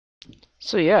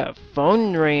So yeah,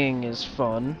 phone ringing is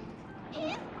fun.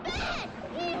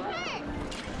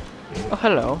 Oh,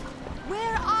 hello.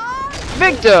 Where are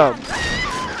Victim!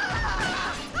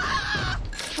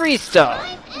 Free stuff!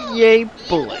 Yay,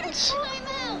 bullets.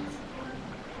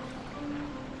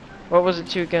 What was it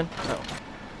to again?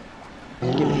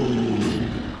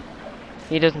 Oh.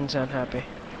 He doesn't sound happy.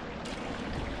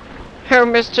 Here,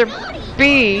 Mr.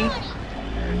 B!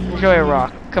 Enjoy a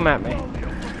rock. Come at me.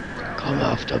 Come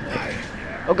after me.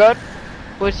 Oh god!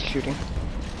 What's he shooting?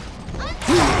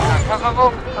 Come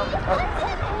on,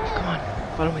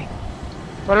 follow me.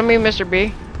 Follow me, Mr.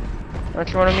 B.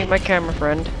 Don't you want to meet my camera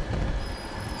friend?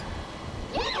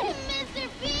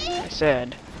 I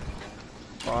said,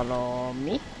 follow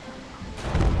me.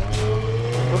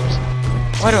 Oops.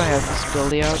 Why do I have this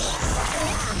ability out?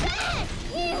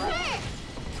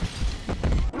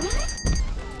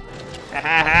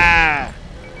 Ha!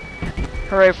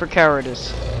 Hooray for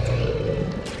cowardice.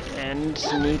 And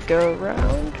sneak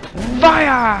around.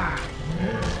 Fire!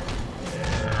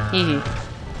 Hee hee.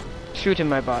 Shoot him,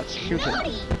 my bots. Shoot him.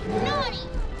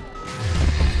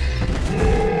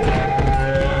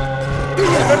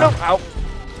 No. Ow.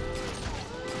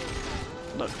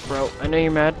 Look, bro. I know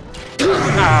you're mad.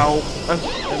 Ow. I'm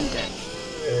dead.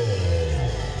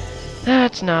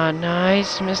 That's not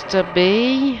nice, Mr.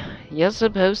 B. You're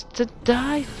supposed to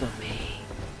die for me.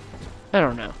 I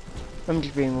don't know. I'm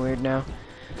just being weird now.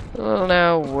 Well,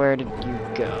 now, where did you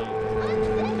go?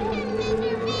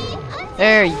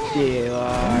 There you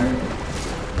are.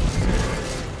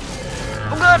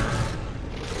 Oh god!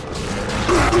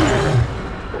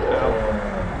 Ow.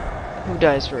 Who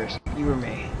dies first? You or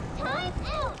me?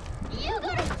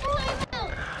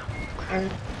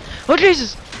 Oh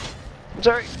Jesus! I'm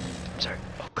sorry.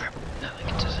 Oh crap. Nothing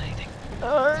does anything.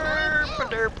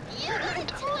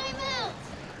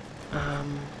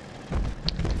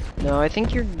 No, I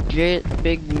think your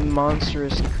big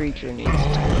monstrous creature needs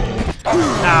to.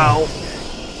 Ow!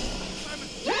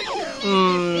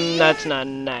 That's not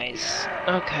nice.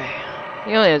 Okay.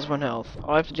 He only has 1 health.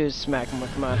 All I have to do is smack him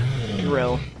with my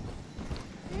drill.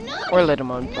 Or light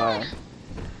him on fire.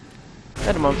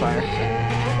 Light him on fire.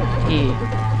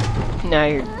 Now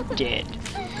you're dead.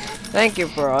 Thank you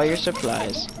for all your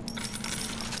supplies.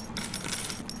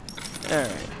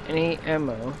 Alright. Any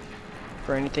ammo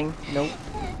for anything? Nope.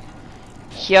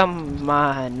 Come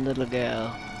on, little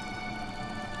girl.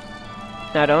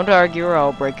 Now don't argue or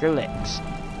I'll break your legs.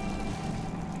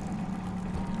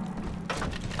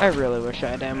 I really wish I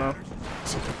had ammo.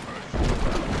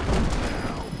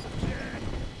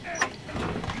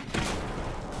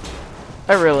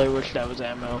 I really wish that was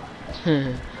ammo.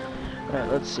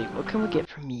 Alright, let's see. What can we get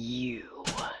from you?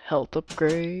 Health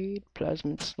upgrade,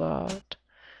 plasmid slot,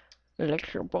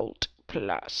 electrobolt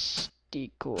plus,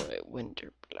 decoy,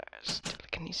 winter blast,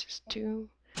 telekinesis 2.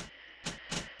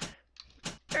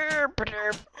 I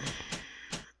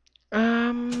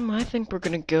think we're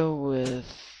gonna go with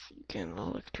getting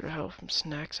electro health from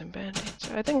snacks and band-aids.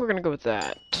 I think we're gonna go with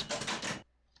that.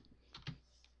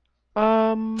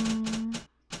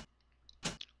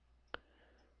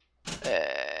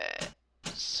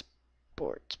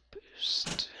 Sports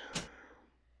boost.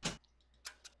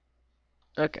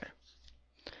 Okay.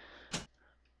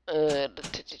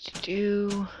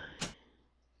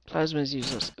 Plasma's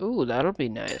useless. Ooh, that'll be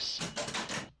nice.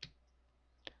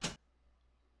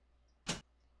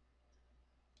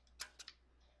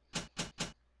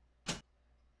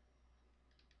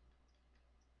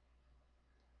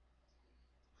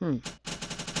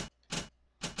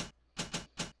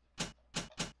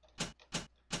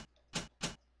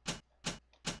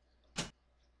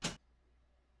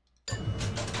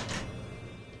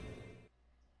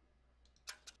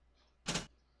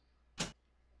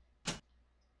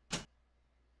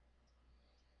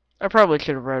 I probably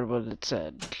should have read what it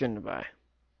said, shouldn't I?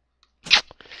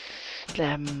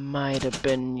 That might have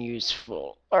been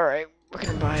useful. Alright, we're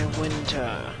gonna buy a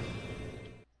winter.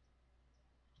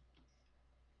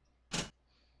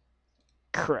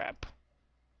 Crap.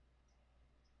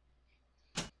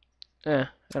 I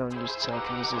don't use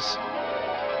telekinesis.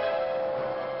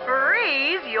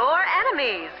 Freeze your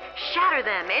enemies! Shatter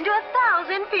them into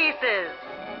 1,000 pieces!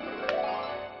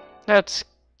 That's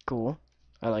cool.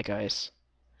 I like ice.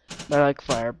 I like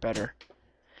fire better.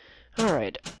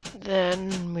 Alright,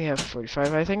 then we have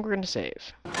 45. I think we're gonna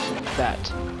save. That.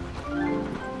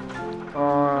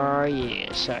 Oh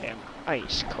yes, I am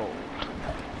ice cold.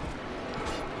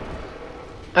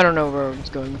 I don't know where I was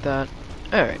going with that.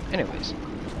 Alright, anyways.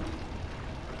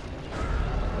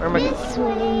 Where am I going? this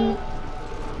way?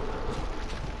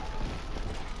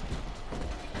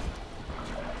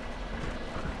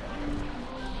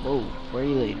 Whoa, where are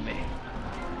you leading me?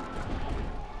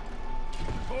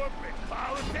 Corporate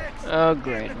politics. Oh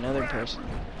great, another person.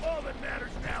 All that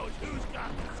matters now is who's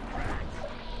got the scratch.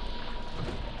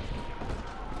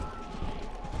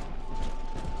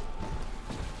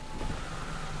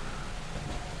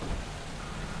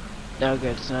 Oh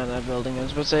good, it's not in that building. I was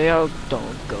supposed to say, oh,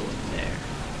 don't go in there.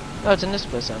 Oh, it's in this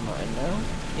place I'm on now.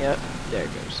 Yep, there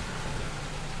it goes.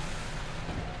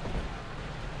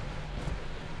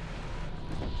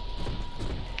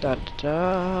 Da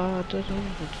da da da da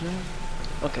da.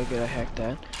 Okay, good, I hacked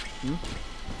that.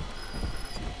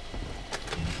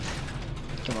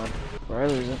 Come on, where I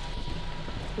lose it.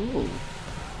 Ooh.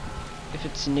 If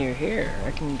it's near here,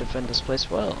 I can defend this place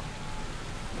well.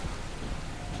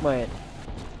 Wait.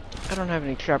 I don't have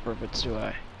any trap rivets, do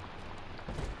I?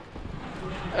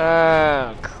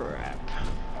 Oh, crap.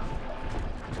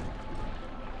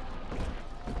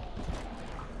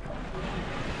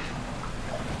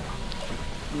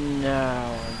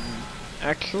 No.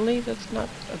 Actually, that's not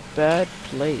a bad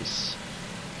place.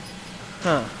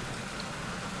 Huh.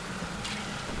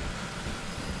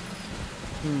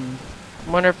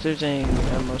 Wonder if there's any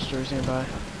ammo stores nearby.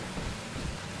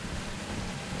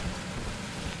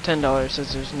 $10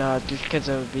 says there's not, just because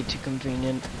that would be too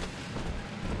convenient.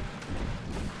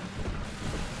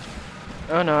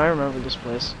 Oh no, I remember this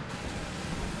place.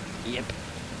 Yep.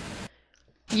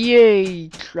 Yay!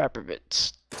 Trap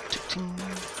rivets.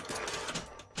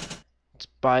 Let's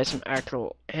buy some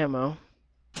actual ammo.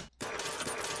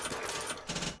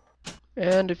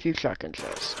 And a few shotgun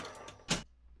shells.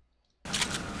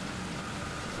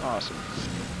 Awesome.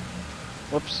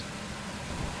 Whoops.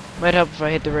 Might help if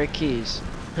I hit the right keys.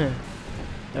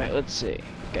 Alright, let's see.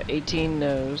 Got 18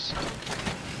 no's.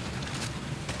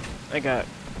 I got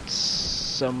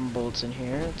some bullets in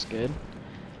here, that's good.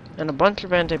 And a bunch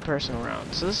of anti-personnel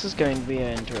rounds, so this is going to be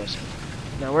interesting.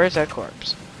 Now, where's that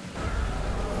corpse?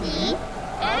 See?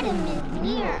 Adam is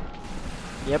near.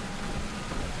 Yep.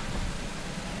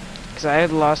 Because I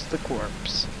had lost the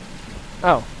corpse.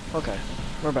 Oh, okay.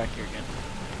 We're back here again.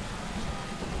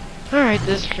 Alright,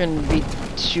 this shouldn't be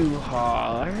too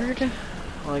hard.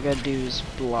 All I gotta do is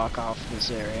block off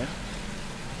this area.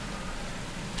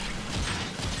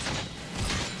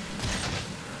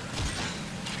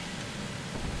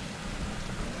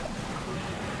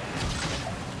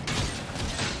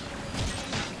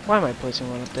 Why am I placing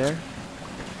one up there?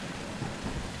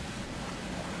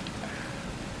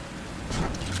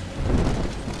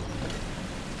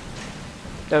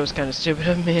 That was kind of stupid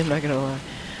of me, I'm not gonna lie.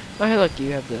 Oh, hey, look,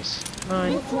 you have this.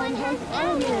 Mine. This one has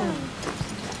ammo.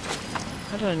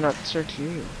 How did I not search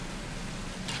you?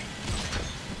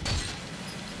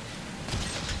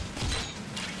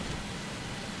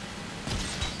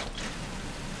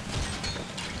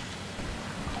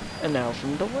 And now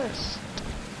from the west.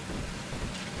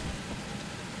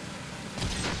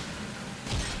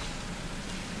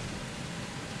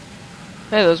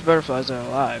 Hey, those butterflies are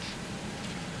alive.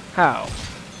 How?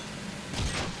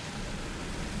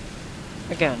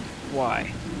 Again,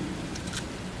 why?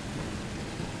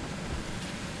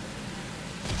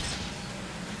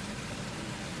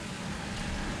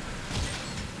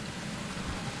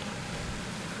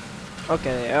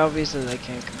 Okay, obviously they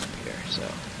can't come up here, so.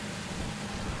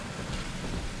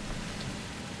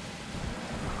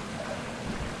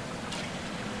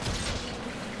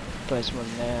 Place one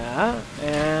there,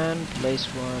 and place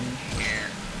one here.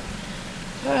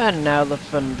 And now the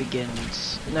fun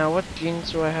begins. Now, what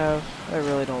genes do I have? I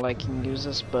really don't like to use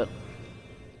this, but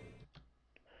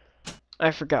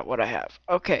I forgot what I have.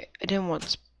 Okay, I didn't want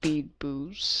speed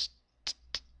boost.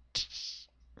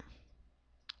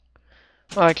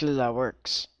 Well, actually, that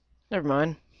works. Never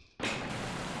mind.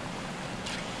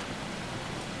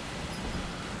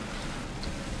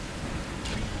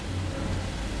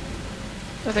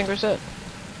 I think we're set.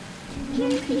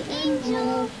 Here's the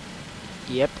angel.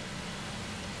 Yep.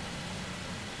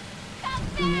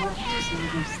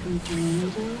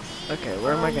 Okay,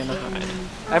 where am I gonna hide?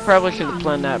 I probably should have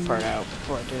planned that part out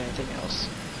before I did anything else.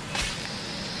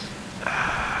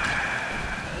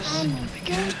 This is gonna be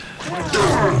good.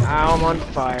 Ow, I'm on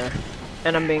fire.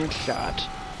 And I'm being shot.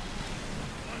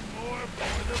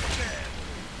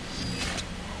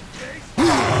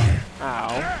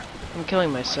 Ow. I'm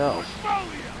killing myself.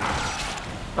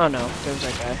 Oh no, there's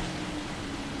that guy.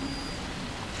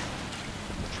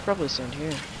 Should probably send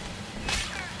here.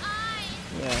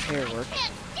 Yeah, here it works.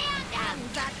 And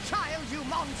that child, you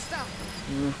monster!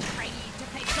 Afraid to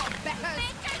face your betters?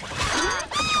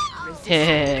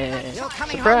 You're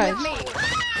coming Surprise! home with me!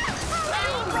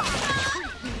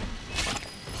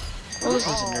 Well, this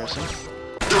is interesting.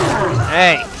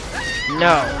 Hey!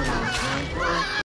 No!